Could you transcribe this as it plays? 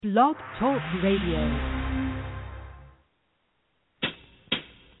Blog Talk Radio.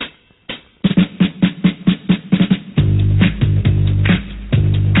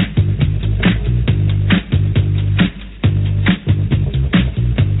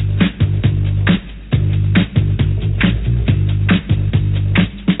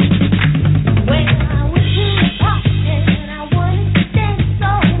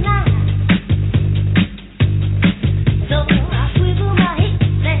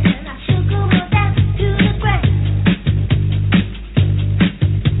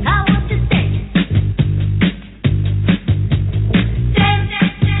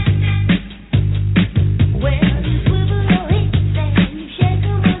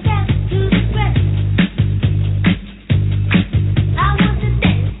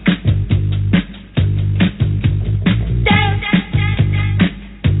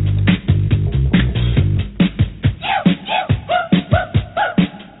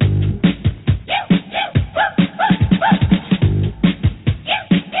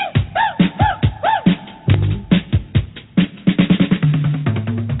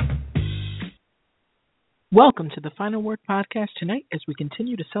 Welcome to the Final Word Podcast tonight as we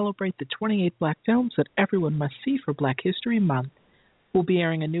continue to celebrate the 28 Black films that everyone must see for Black History Month. We'll be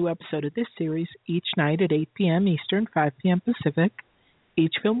airing a new episode of this series each night at 8 p.m. Eastern, 5 p.m. Pacific.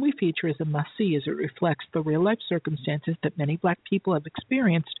 Each film we feature is a must-see as it reflects the real-life circumstances that many Black people have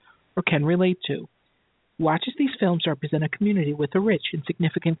experienced or can relate to. Watch as these films represent a community with a rich and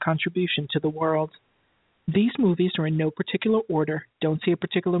significant contribution to the world. These movies are in no particular order. Don't see a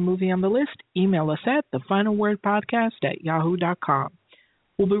particular movie on the list? Email us at thefinalwordpodcast@yahoo.com.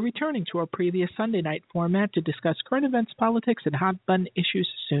 We'll be returning to our previous Sunday night format to discuss current events, politics, and hot-button issues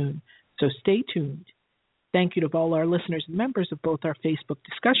soon, so stay tuned. Thank you to all our listeners and members of both our Facebook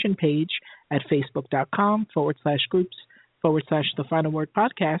discussion page at facebook.com/groups/The Final Word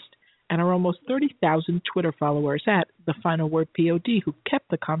Podcast and our almost 30,000 Twitter followers at The Final Word POD who kept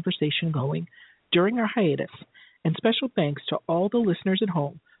the conversation going during our hiatus, and special thanks to all the listeners at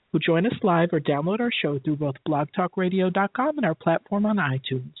home who join us live or download our show through both blogtalkradio.com and our platform on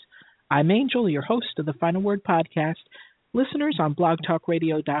iTunes. I'm Angel, your host of the Final Word Podcast. Listeners on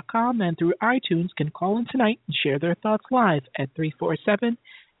blogtalkradio.com and through iTunes can call in tonight and share their thoughts live at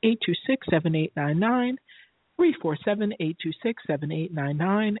 347-826-7899,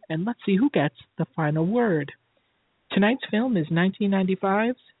 347-826-7899, and let's see who gets the final word. Tonight's film is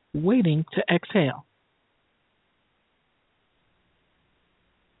 1995's Waiting to Exhale.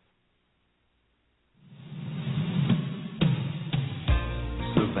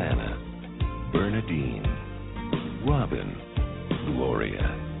 Savannah, Bernadine, Robin,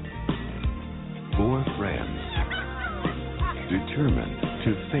 Gloria. 4 friends, determined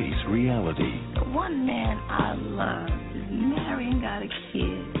to face reality. The one man I love is married and got a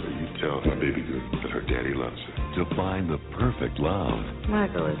kid. You tell my baby girl that her daddy loves her. To find the perfect love.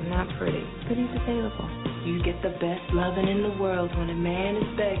 Michael is not pretty, but he's available. You get the best loving in the world when a man is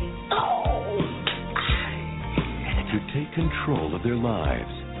begging. Oh! To take control of their lives.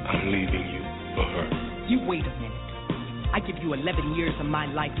 I'm leaving you for her. You wait a minute. I give you 11 years of my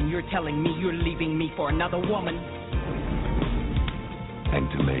life and you're telling me you're leaving me for another woman. And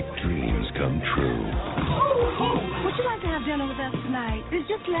to make dreams come true. Would you like to have dinner with us tonight? It's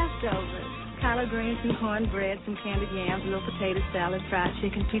just leftovers. Collard greens, some cornbread, some candied yams, a little potato salad, fried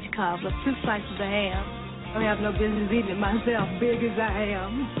chicken, peach cobbler, 2 slices of ham. I have no business eating it myself, big as I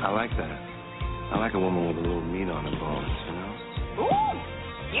am. I like that. I like a woman with a little meat on her bones, you know? Ooh!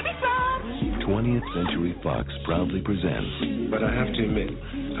 Give me some! 20th Century Fox proudly presents. But I have to admit,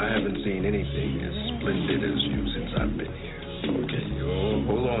 I haven't seen anything as splendid as you since I've been here. Okay,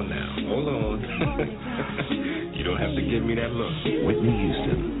 hold on now. Hold on. You don't have to give me that look. Whitney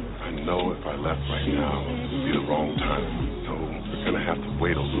Houston. I know if I left right now, it would be the wrong time. So we're going to have to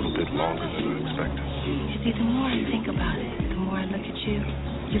wait a little bit longer than I expected. You see, the more I think about it, the more I look at you,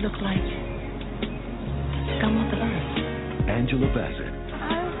 you look like the scum of the earth. Angela Bassett.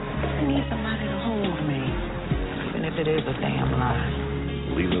 I need somebody to hold me, even if it is a damn lie.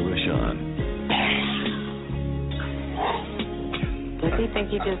 Leela Rashan. Does he think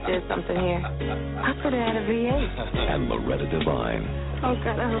he just did something here? I could have had a V8. And Loretta Devine. Oh,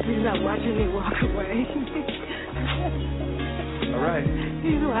 God, I hope he's not watching me walk away. All right.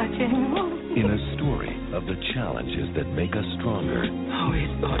 He's watching. In a story of the challenges that make us stronger. I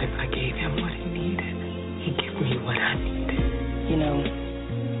always thought if I gave him what he needed, he'd give me what I needed. You know,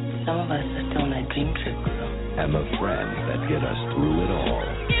 some of us are still on that dream trip, girl. And the friends that get us through it all.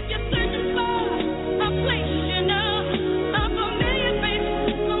 If you're searching for a place you know, a familiar face,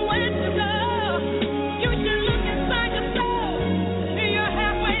 somewhere to go, you should look inside your soul. You're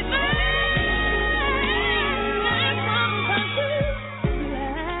halfway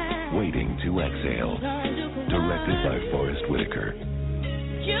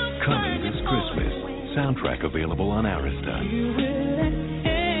soundtrack available on Arista.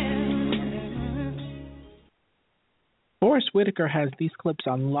 Forrest Whitaker has these clips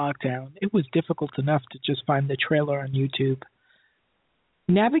on lockdown. It was difficult enough to just find the trailer on YouTube.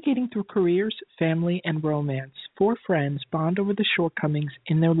 Navigating through careers, family, and romance, four friends bond over the shortcomings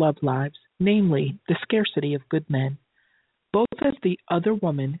in their love lives, namely the scarcity of good men. Both as the other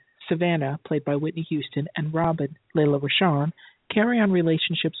woman, Savannah, played by Whitney Houston, and Robin, Layla Rashawn, carry on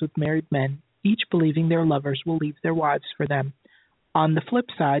relationships with married men, each believing their lovers will leave their wives for them. On the flip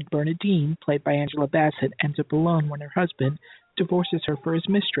side, Bernadine, played by Angela Bassett, ends up alone when her husband divorces her for his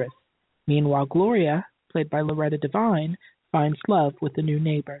mistress. Meanwhile, Gloria, played by Loretta Devine, finds love with a new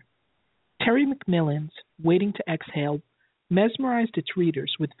neighbor. Terry McMillan's Waiting to Exhale mesmerized its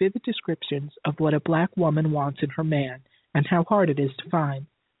readers with vivid descriptions of what a black woman wants in her man and how hard it is to find.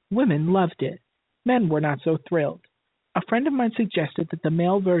 Women loved it. Men were not so thrilled. A friend of mine suggested that the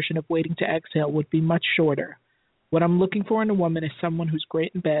male version of Waiting to Exhale would be much shorter. What I'm looking for in a woman is someone who's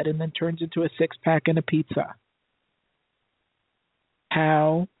great in bed and then turns into a six-pack and a pizza.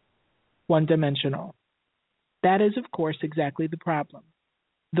 How one-dimensional. That is, of course, exactly the problem.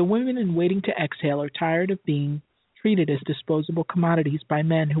 The women in Waiting to Exhale are tired of being treated as disposable commodities by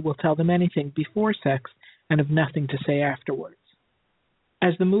men who will tell them anything before sex and have nothing to say afterwards.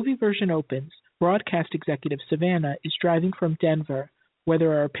 As the movie version opens, broadcast executive Savannah is driving from Denver, where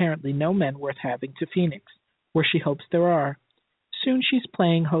there are apparently no men worth having, to Phoenix, where she hopes there are. Soon she's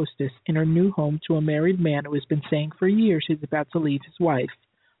playing hostess in her new home to a married man who has been saying for years he's about to leave his wife.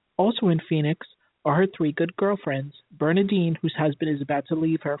 Also in Phoenix are her three good girlfriends, Bernadine, whose husband is about to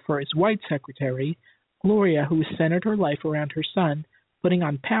leave her for his white secretary, Gloria, who has centered her life around her son, putting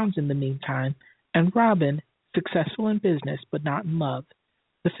on pounds in the meantime, and Robin, successful in business but not in love.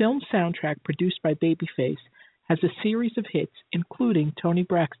 The film's soundtrack, produced by Babyface, has a series of hits, including Toni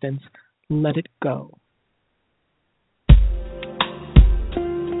Braxton's Let It Go.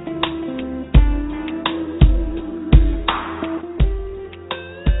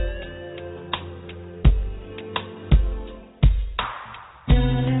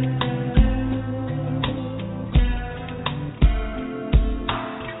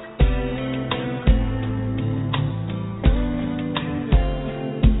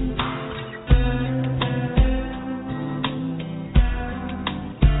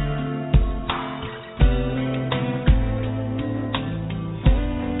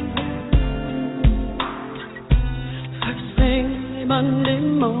 Monday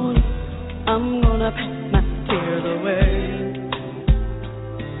morning, I'm gonna pack my tears away.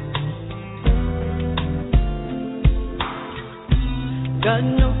 Got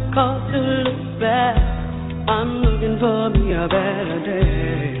no cause to look back, I'm looking for me a better day.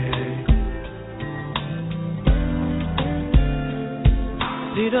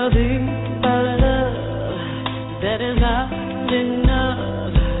 See the thing about love, that is not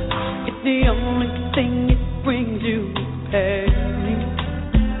enough. It's the only thing it brings you pain.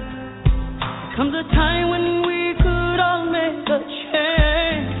 Comes a time when we could all make a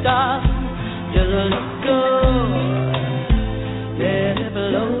change. Just let go, let it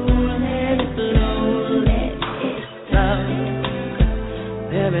blow, let it blow, let it flow.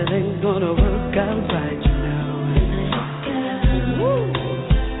 Everything's gonna work out right, you know.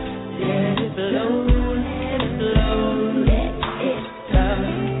 Let it blow, let it blow, let it flow.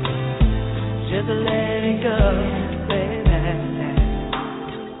 Just let it go.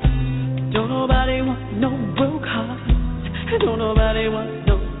 Don't nobody want no broke heart. Don't nobody want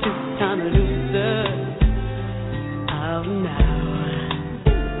no two-time loser. Oh, no.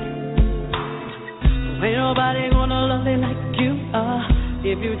 Ain't nobody gonna love you like you are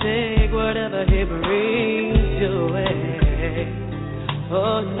if you take whatever he brings your way.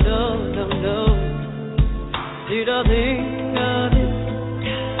 Oh, no, no, no. See the thing of it,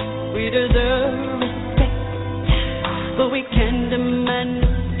 we deserve respect, but we can't demand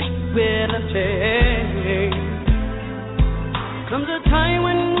with a change. Comes a time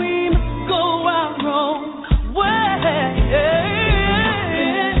when we must go our own way.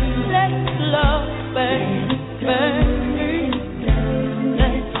 Let's love, baby,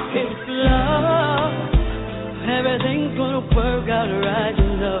 let's love. Everything's gonna work out right,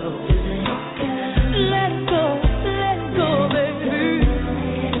 you know. Let go, baby.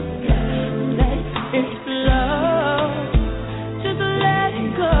 Let's love. Just let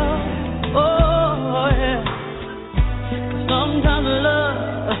it go. Oh, yeah. Sometimes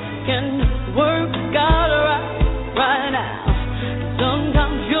love can work out right now.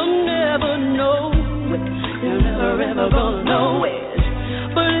 Sometimes you'll never know it. You're never ever gonna know it.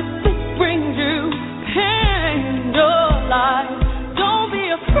 But if it brings you pain in your life, don't be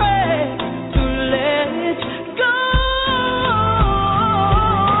afraid to let it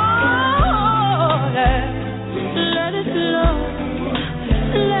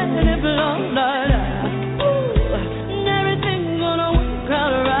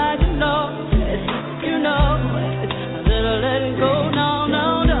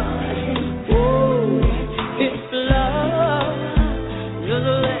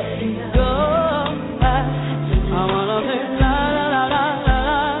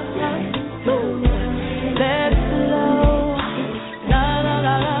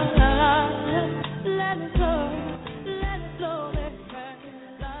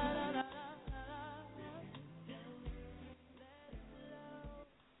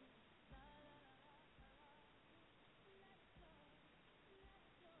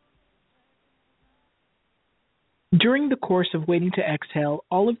During the course of waiting to exhale,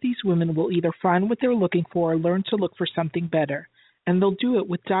 all of these women will either find what they're looking for or learn to look for something better, and they'll do it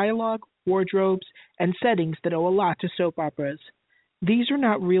with dialogue, wardrobes, and settings that owe a lot to soap operas. These are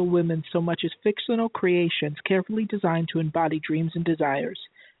not real women so much as fictional creations carefully designed to embody dreams and desires.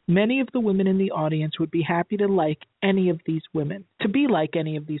 Many of the women in the audience would be happy to be like any of these women,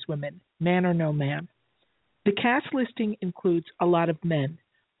 man or no man. The cast listing includes a lot of men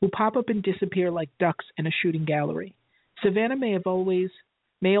who pop up and disappear like ducks in a shooting gallery. Savannah may always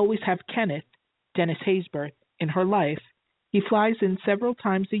have Kenneth, Dennis Haysbert, in her life. He flies in several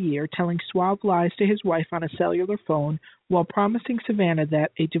times a year, telling suave lies to his wife on a cellular phone while promising Savannah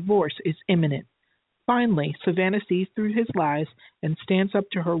that a divorce is imminent. Finally, Savannah sees through his lies and stands up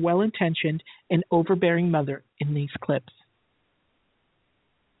to her well-intentioned and overbearing mother in these clips.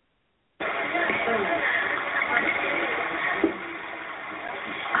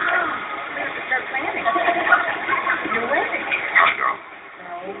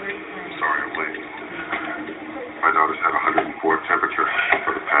 My daughter's had 104 temperature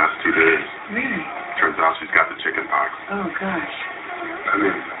for the past 2 days. Really? Turns out she's got the chicken pox. Oh, gosh. I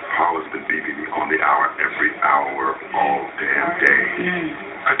mean, Paul has been beeping me on the hour every hour all damn day.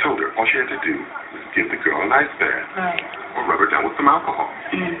 I told her all she had to do was give the girl an ice bath. Right. Or rub her down with some alcohol.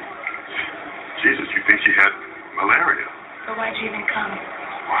 Jesus, you think she had malaria? So why'd you even come?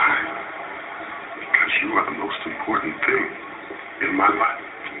 Why? Because you are the most important thing in my life.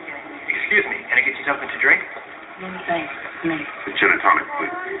 Excuse me, can I get you something to drink? No, thanks. No. The gin and tonic, please.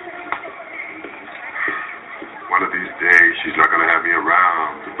 One of these days, she's not going to have me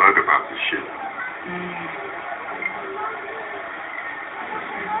around to bug about this shit.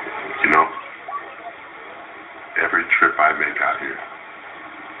 You know, every trip I make out here,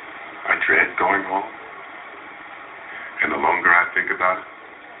 I dread going home. And the longer I think about it,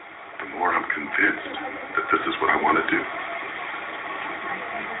 the more I'm convinced that this is what I want to do.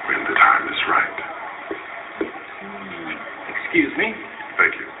 When the time is right. Excuse me?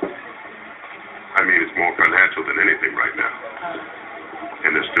 Thank you. I mean, it's more financial than anything right now.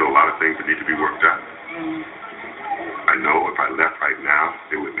 And there's still a lot of things that need to be worked out. I know if I left right now,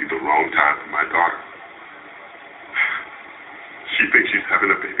 it would be the wrong time for my daughter. She thinks she's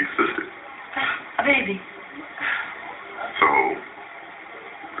having a baby sister. A baby? So,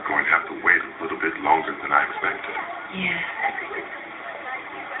 we're going to have to wait a little bit longer than I expected. Yeah.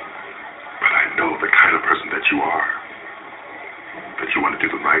 But I know the kind of person that you are. That you want to do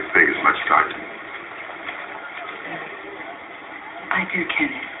the right thing as much as I do. I do,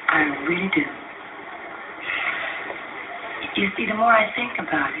 Kenneth. I really do. You see, the more I think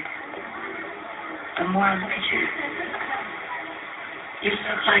about it, the more I look at you. You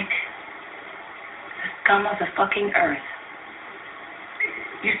look like the scum of the fucking earth.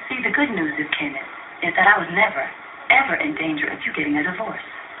 You see, the good news is, Kenneth, is that I was never, ever in danger of you getting a divorce.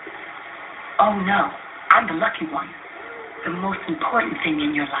 Oh, no. I'm the lucky one. The most important thing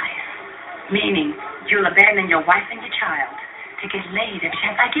in your life. Meaning, you'll abandon your wife and your child to get laid every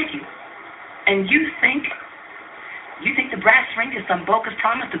chance I give you. And you think the brass ring is some bogus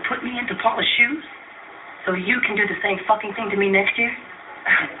promise to put me into Paula's shoes? So you can do the same fucking thing to me next year?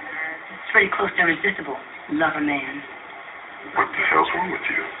 It's pretty close to irresistible, lover man. What the hell's wrong with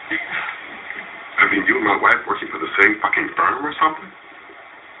you? I mean, you and my wife working for the same fucking firm or something?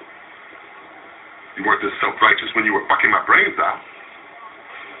 You weren't this self-righteous when you were fucking my brains out.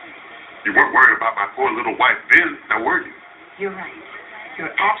 You weren't worried about my poor little wife then, now were you? You're right.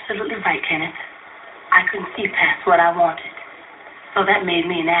 You're absolutely right, Kenneth. I couldn't see past what I wanted. So that made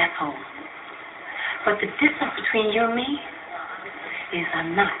me an asshole. But the difference between you and me is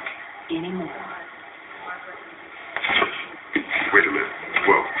I'm not anymore. Wait a minute.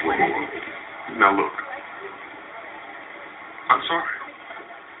 Whoa. Now look. I'm sorry.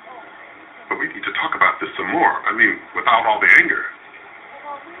 But we need to talk about this some more. I mean, without all the anger.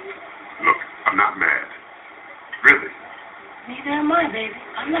 Look, I'm not mad. Really. Neither am I, baby.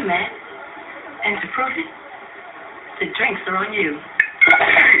 I'm not mad. And to prove it, the drinks are on you.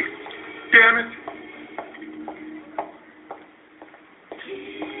 Hey, damn it.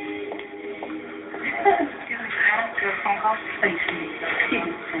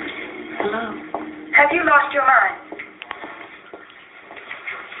 Hello. Have you lost your mind?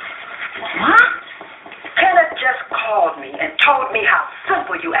 What? Kenneth just called me and told me how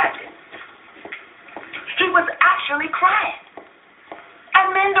simple you acted. He was actually crying.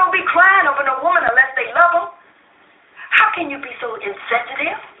 And men don't be crying over no woman unless they love them. How can you be so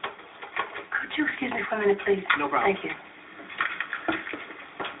insensitive? Could you excuse me for a minute, please? No problem. Thank you.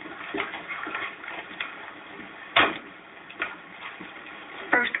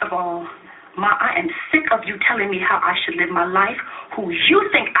 First of all, Ma, I am sick of you telling me how I should live my life, who you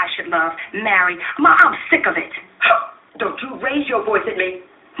think I should love, marry. Ma, I'm sick of it. Don't you raise your voice at me.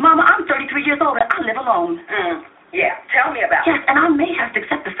 Mama, I'm 33 years old and I live alone. Yeah, tell me about it. Yes, and I may have to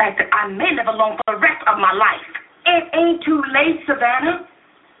accept the fact that I may live alone for the rest of my life. It ain't too late, Savannah.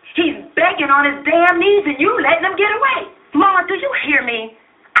 He's begging on his damn knees and you letting him get away. Mama, do you hear me?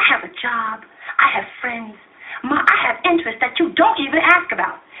 I have a job. I have friends. Ma, I have interests that you don't even ask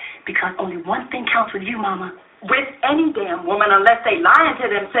about. Because only one thing counts with you, Mama. With any damn woman unless they lying to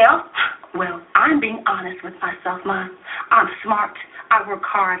themselves. Well, I'm being honest with myself, Ma. I'm smart. I work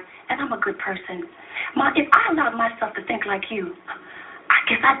hard. And I'm a good person. Ma, if I allowed myself to think like you, I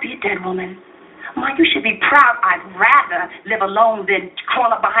guess I'd be a dead woman. Ma, you should be proud. I'd rather live alone than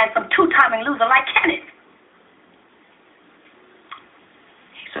crawl up behind some two-timing loser like Kenneth.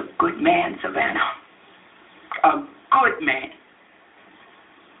 He's a good man, Savannah. A good man.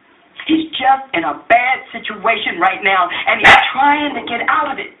 He's just in a bad situation right now, and he's trying to get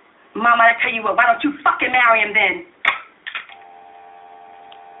out of it. Mama, I tell you what, why don't you fucking marry him then?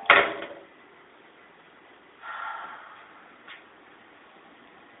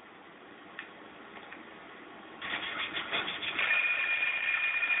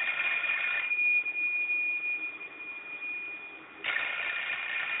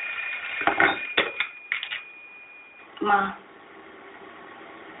 Ma,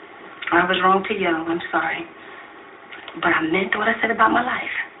 I was wrong to yell. I'm sorry. But I meant what I said about my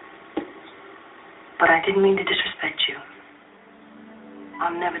life. But I didn't mean to disrespect you.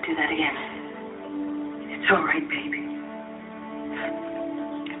 I'll never do that again. It's all right, baby.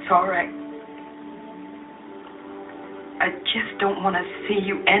 It's all right. I just don't want to see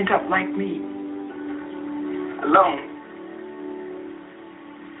you end up like me. Alone.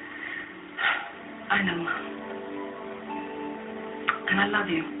 I know, Mom. And I love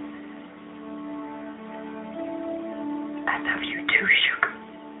you. I love you too, sugar.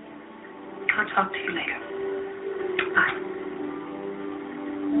 I'll talk to you later. Bye.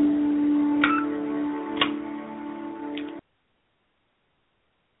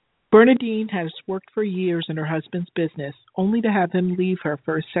 Bernadine has worked for years in her husband's business, only to have him leave her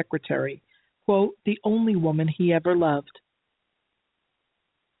for his secretary, quote, the only woman he ever loved.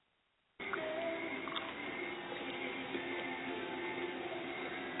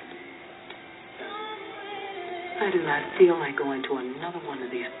 I do not feel like going to another one of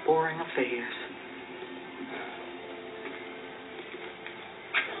these boring affairs.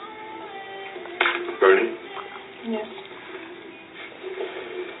 Bernie? Yes.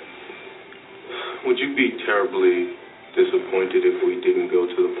 Would you be terribly disappointed if we didn't go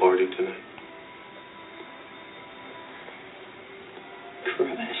to the party tonight?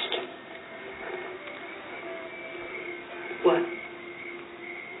 Christ. What?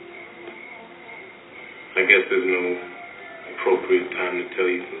 I guess there's no appropriate time to tell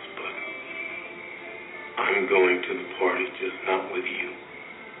you this, but I'm going to the party, just not with you.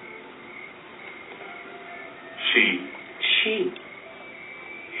 She?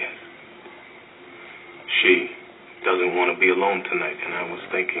 Yes. She doesn't want to be alone tonight, and I was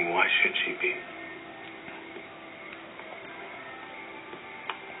thinking, why should she be?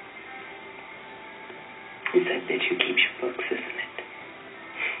 It's that bitch who keeps your books, isn't it?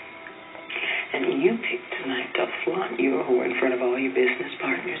 And you picked tonight to flaunt your whore in front of all your business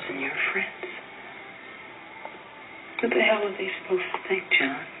partners and your friends. What the hell are they supposed to think,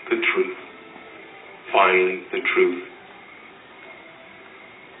 John? The truth. Finally, the truth.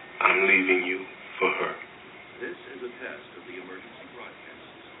 I'm leaving you for her. This is a test of the emergency broadcast.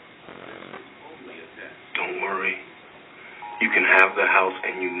 This is only a test. Don't worry. You can have the house,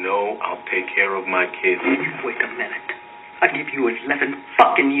 and you know I'll take care of my kids. Wait a minute. I give you 11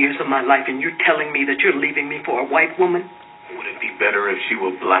 fucking years of my life, and you're telling me that you're leaving me for a white woman? Would it be better if she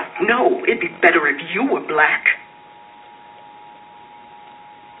were black? No, it'd be better if you were black.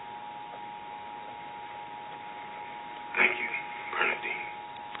 Thank you, Bernadine,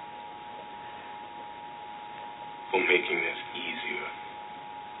 for making this easier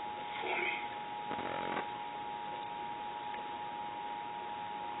for me.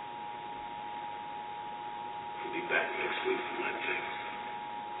 We'll be back next week for my text.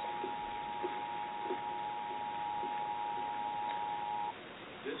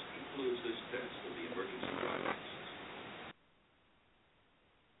 This concludes this test of the emergency broadcast.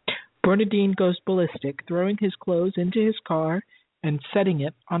 Bernadine goes ballistic, throwing his clothes into his car and setting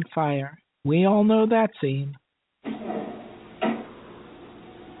it on fire. We all know that scene. This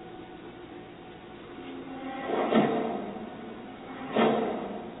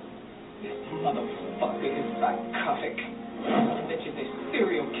motherfucker is psychotic. I bet you this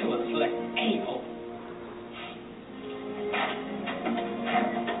serial killer's left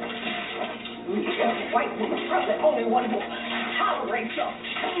the only one who tolerates your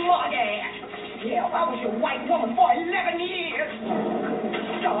smart ass. Yeah, I was your white woman for 11 years.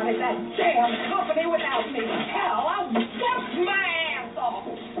 Started that damn company without me. Hell, I worked my ass off.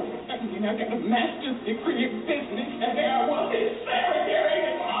 I mean, I got a master's degree in business, and there I was, secretary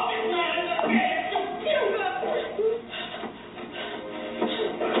and office manager and computer.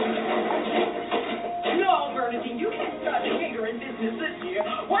 No, Bernadine, you can't start a catering business this year.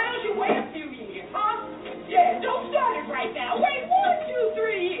 Why don't you wait a few years, huh? Yeah, don't start it right now. Wait 1, 2,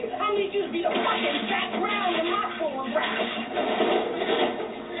 3 years. I need you to be the fucking background in my foreground.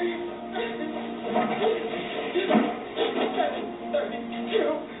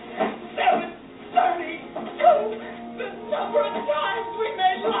 732. The number of times we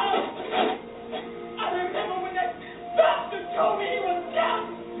made love. I remember when that bastard told me he was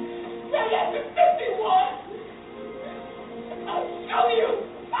counting. Right after 51. I'll show you.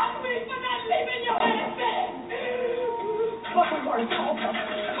 Fuck me for not leaving your ass there. Fucking worse, Walter.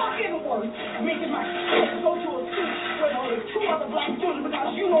 Fucking worse. Making my kids go to a suit with only 2 other black students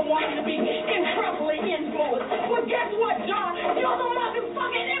because you don't want them to be improperly influenced. Well, guess what, John? You're the one who's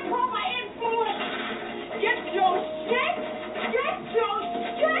fucking improper influence. Get your shit,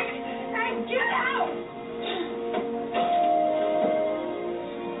 and get out.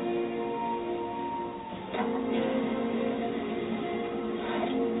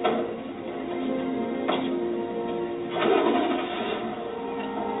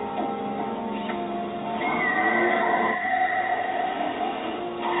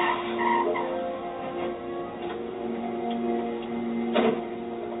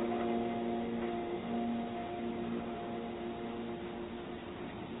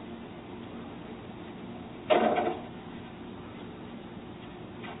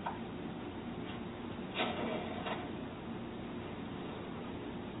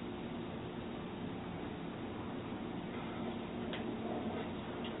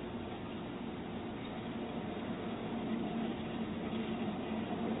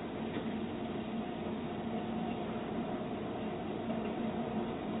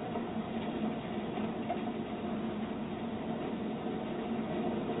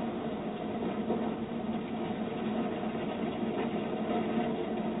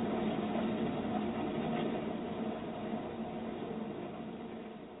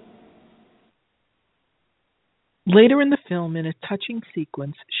 Later in the film, in a touching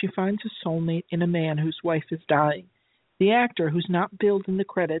sequence, she finds a soulmate in a man whose wife is dying. The actor, who's not billed in the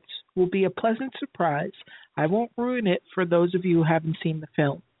credits, will be a pleasant surprise. I won't ruin it for those of you who haven't seen the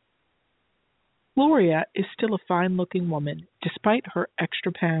film. Gloria is still a fine-looking woman, despite her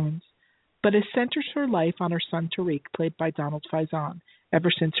extra pounds, but has centered her life on her son Tariq, played by Donald Faison,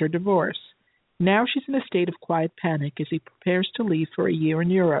 ever since her divorce. Now she's in a state of quiet panic as he prepares to leave for a year in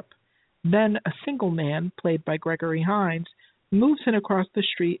Europe. Then a single man, played by Gregory Hines, moves in across the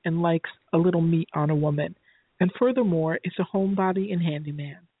street and likes a little meat on a woman, and furthermore is a homebody and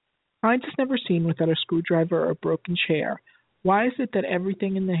handyman. Hines is never seen without a screwdriver or a broken chair. Why is it that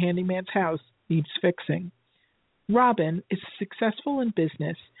everything in the handyman's house needs fixing? Robin is successful in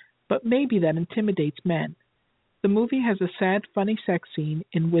business, but maybe that intimidates men. The movie has a sad, funny sex scene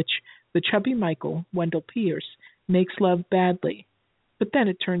in which the chubby Michael, Wendell Pierce, makes love badly. But then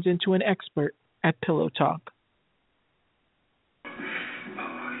it turns into an expert at pillow talk. Oh,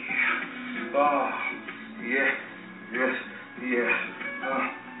 yeah.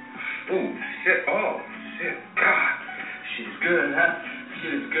 Oh, shit. Oh, shit. God. She's good, huh?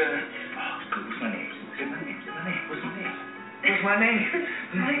 She's good. Oh, good. What's my name? What's my name?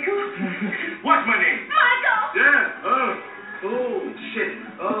 Michael? What's my name? Michael! Yeah. Oh, shit.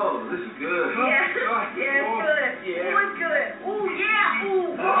 Oh, this is good. Yeah, it's good. Yeah. Oh, it's good. Oh, yeah.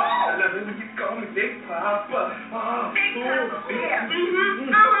 Ooh. I love it when you call me Big Papa. Oh, Big Papa. Yeah.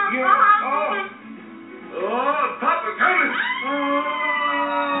 Oh, Papa coming.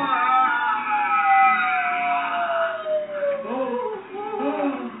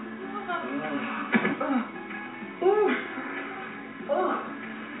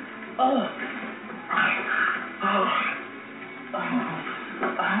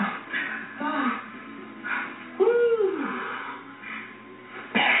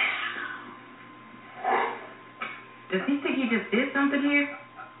 Does he think he just did something here?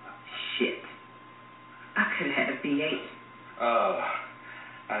 Shit. I could have had a V8. Oh,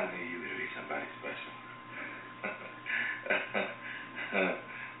 I knew you would be somebody special.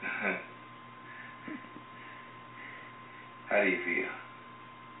 How do you feel?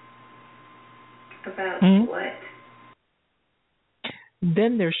 About what?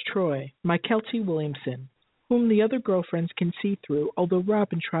 Then there's Troy, Mykelti Williamson, whom the other girlfriends can see through, although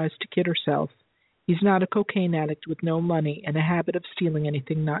Robin tries to kid herself. He's not a cocaine addict with no money and a habit of stealing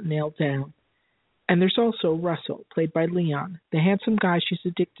anything not nailed down. And there's also Russell, played by Leon, the handsome guy she's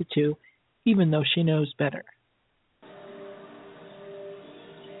addicted to, even though she knows better.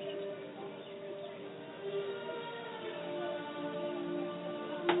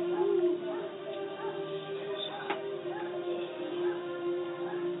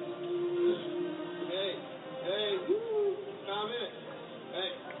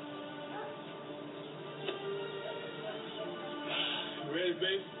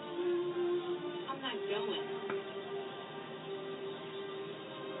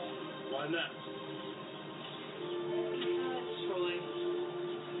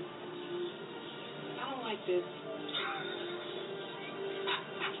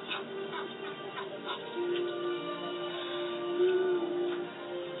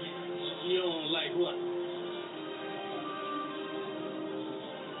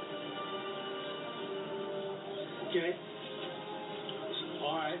 Okay.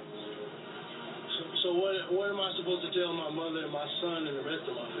 All right. So what am I supposed to tell my mother and my son and the rest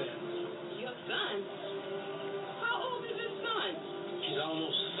of my family? Your son? How old is your son? He's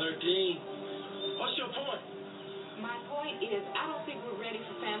almost 13. What's your point? My point is, I don't think we're ready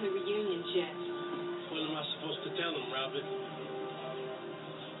for family reunions yet. What am I supposed to tell him, Robert?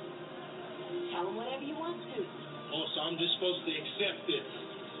 Tell him whatever you want to. Oh, so I'm just supposed to accept this?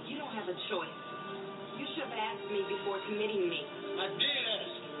 You don't have a choice. You should have asked me before committing me. I did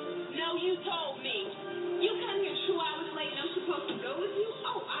ask. No, you told me. You come here 2 hours late and I'm supposed to go with you?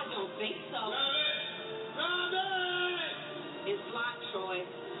 Oh, I don't think so. Robert! It's locked, Troy.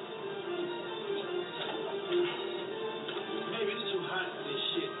 Baby, it's too hot for this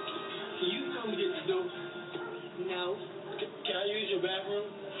shit. Can you come get the door? No. Can I use your bathroom?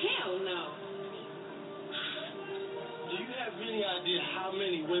 Hell no. Do you have any idea how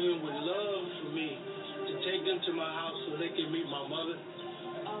many women would love for me to take them to my house so they can meet my mother?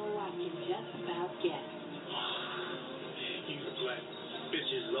 Oh, I can just about guess. You black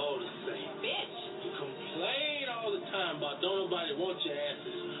bitches love to say. Bitch? You complain all the time about don't nobody want your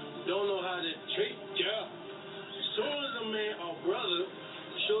asses. Don't know how to treat you. As soon as a man or brother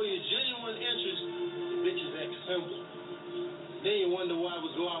show you genuine interest, the bitches act simple. Then you wonder why we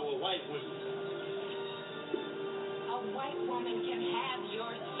go out with white women. A white woman can have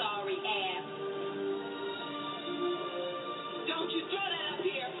your sorry ass. Don't you throw that up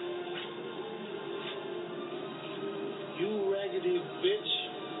here. You raggedy bitch.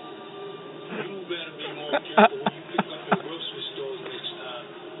 You better be more careful when you pick up your grocery stores next time.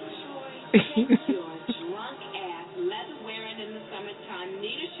 Troy, take your drunk ass, leather wearing in the summertime,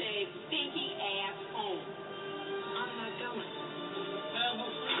 need a shave, stinky ass home. I'm not going. Have a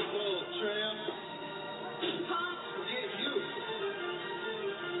free roll, Tram. Huh? Forget you.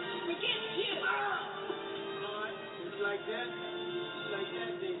 Forget you. All right, it's like that. It's like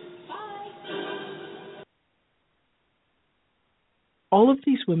that, then. Bye. All of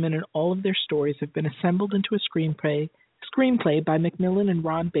these women and all of their stories have been assembled into a screenplay by Macmillan and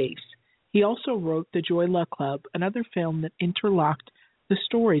Ron Bass. He also wrote The Joy Luck Club, another film that interlocked the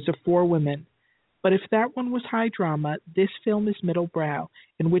stories of 4 women. But if that one was high drama, this film is middle brow,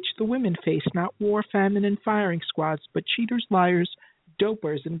 in which the women face not war, famine, and firing squads, but cheaters, liars,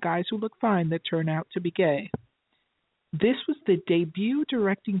 dopers, and guys who look fine that turn out to be gay. This was the debut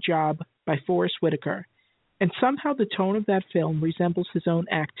directing job by Forest Whitaker, and somehow the tone of that film resembles his own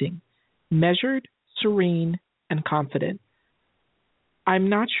acting, measured, serene, and confident. I'm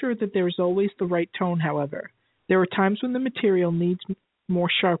not sure that there is always the right tone, however. There are times when the material needs more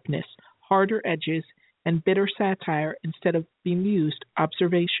sharpness, harder edges, and bitter satire instead of bemused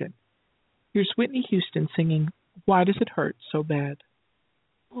observation. Here's Whitney Houston singing, Why Does It Hurt So Bad?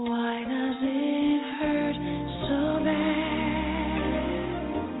 Why does it hurt so bad?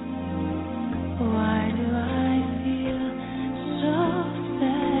 Why do I feel so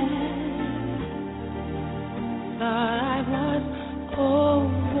sad? Thought I was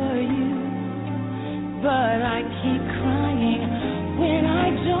over you, but I keep crying when I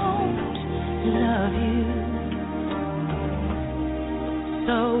don't love you.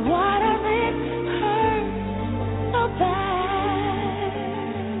 So why does it hurt so bad?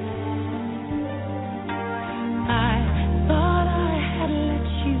 I thought I had let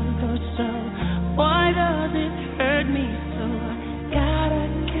you go, so why does it hurt me so? I gotta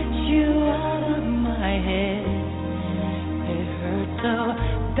get you out of my head. It hurts so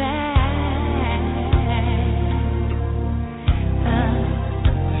bad.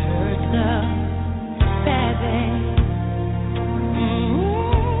 Hurts so bad, babe.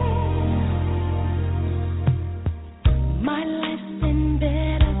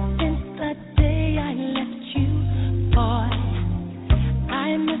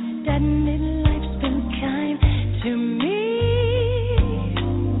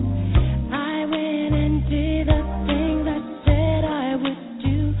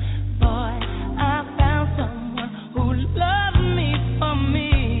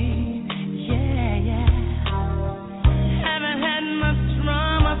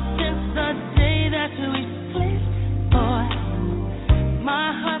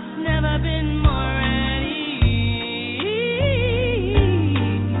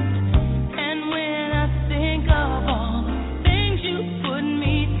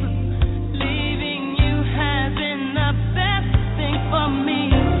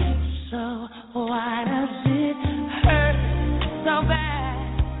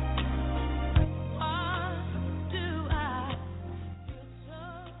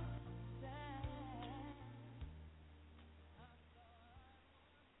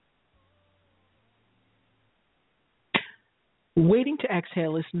 Waiting to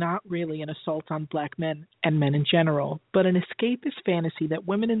Exhale is not really an assault on black men and men in general, but an escapist fantasy that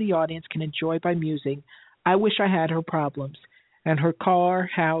women in the audience can enjoy by musing, I wish I had her problems, and her car,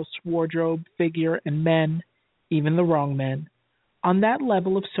 house, wardrobe, figure, and men, even the wrong men. On that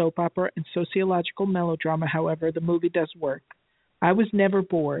level of soap opera and sociological melodrama, however, the movie does work. I was never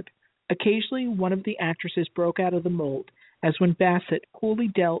bored. Occasionally, one of the actresses broke out of the mold, as when Bassett coolly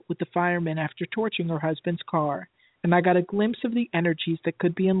dealt with the fireman after torching her husband's car, and I got a glimpse of the energies that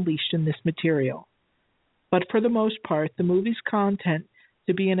could be unleashed in this material. But for the most part, the movie's content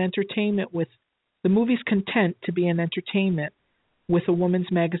to be an entertainment with a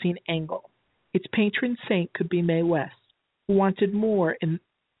woman's magazine angle. Its patron saint could be Mae West, who wanted more in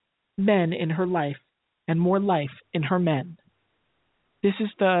men in her life and more life in her men. This is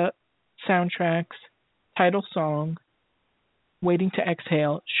the soundtrack's title song, Waiting to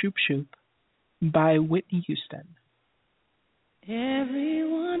Exhale, Shoop Shoop, by Whitney Houston.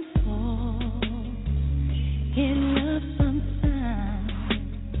 Everyone falls in love sometimes.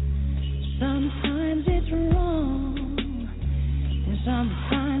 Sometimes it's wrong, and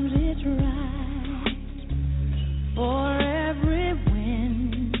sometimes it's right. For every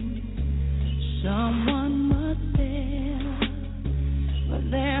win, someone must fail. But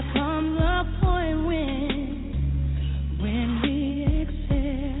there comes a point when we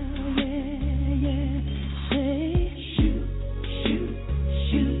exhale, yeah. Say, shoot, shoot,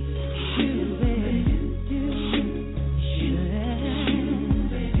 shoot, shoot, baby. Shoot, shoot,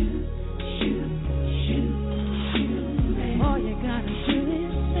 shoot, shoot. All you gotta do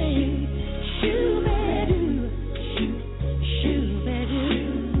is say, shoot, baby. Shoot, shoot, baby.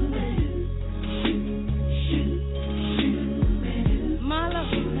 Shoot, shoot, baby. My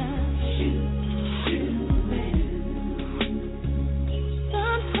love now. Shoot, shoot, baby.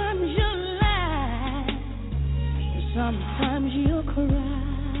 Sometimes you lie, sometimes you cry.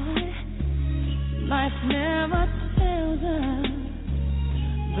 Life never tells us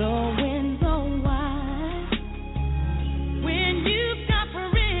the winds are wide. When you've got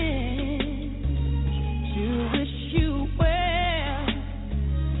friends to wish you well,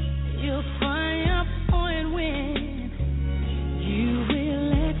 you'll find your point when you will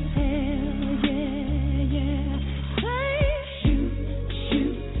exhale, yeah. Say, shoot,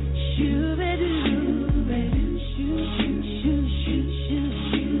 shoot, shoot, baby, baby, shoot, shoot, shoot, shoot, shoot,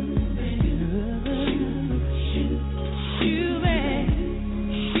 shoot, baby, shoot, shoot, baby,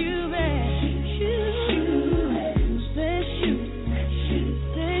 shoot, baby, shoot, say shoot,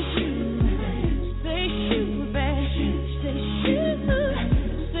 say shoot, say shoot, baby, say shoot,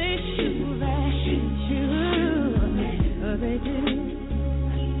 say shoot, baby, shoot, baby.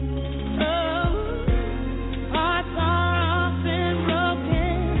 Hearts are often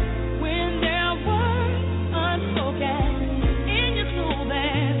broken when their words unspoken. In your soul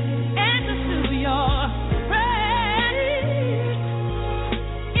bed, answer to your praise.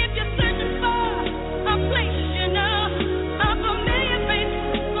 If you're searching for a place, you know, a familiar face,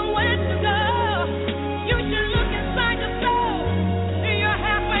 somewhere to go, you should look inside your soul. You're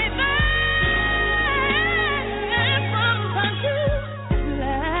halfway there. From sun to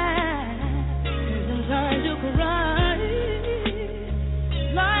light, sometimes you cry.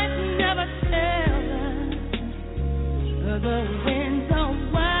 Life never tells us the winds are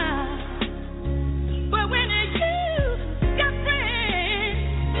wide. But when you got friends,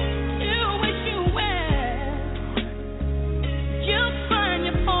 you wish you well. You'll find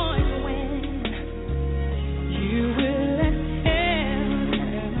your point when you will exhale.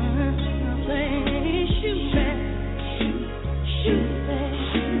 Say, shoot back, shoot, shoot back,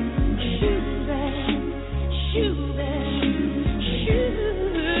 shoot back, shoot back, shoot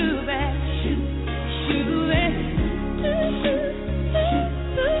back, shoot back.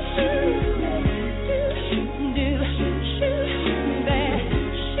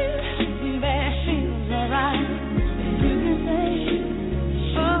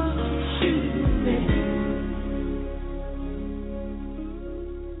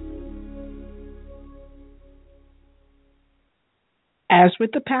 As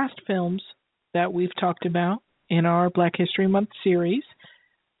with the past films that we've talked about in our Black History Month series,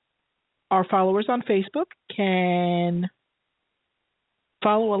 our followers on Facebook can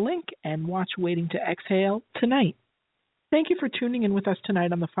follow a link and watch Waiting to Exhale tonight. Thank you for tuning in with us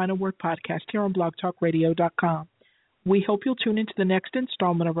tonight on the Final Word podcast here on blogtalkradio.com. We hope you'll tune into the next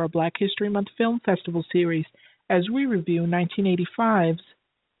installment of our Black History Month Film Festival series as we review 1985's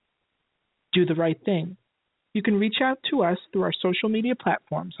Do the Right Thing. You can reach out to us through our social media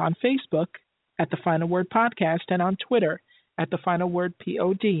platforms on Facebook at The Final Word Podcast and on Twitter at The Final Word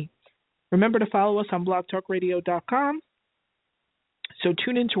POD. Remember to follow us on blogtalkradio.com So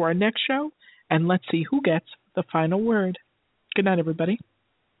tune into our next show, and let's see who gets the final word. Good night, everybody.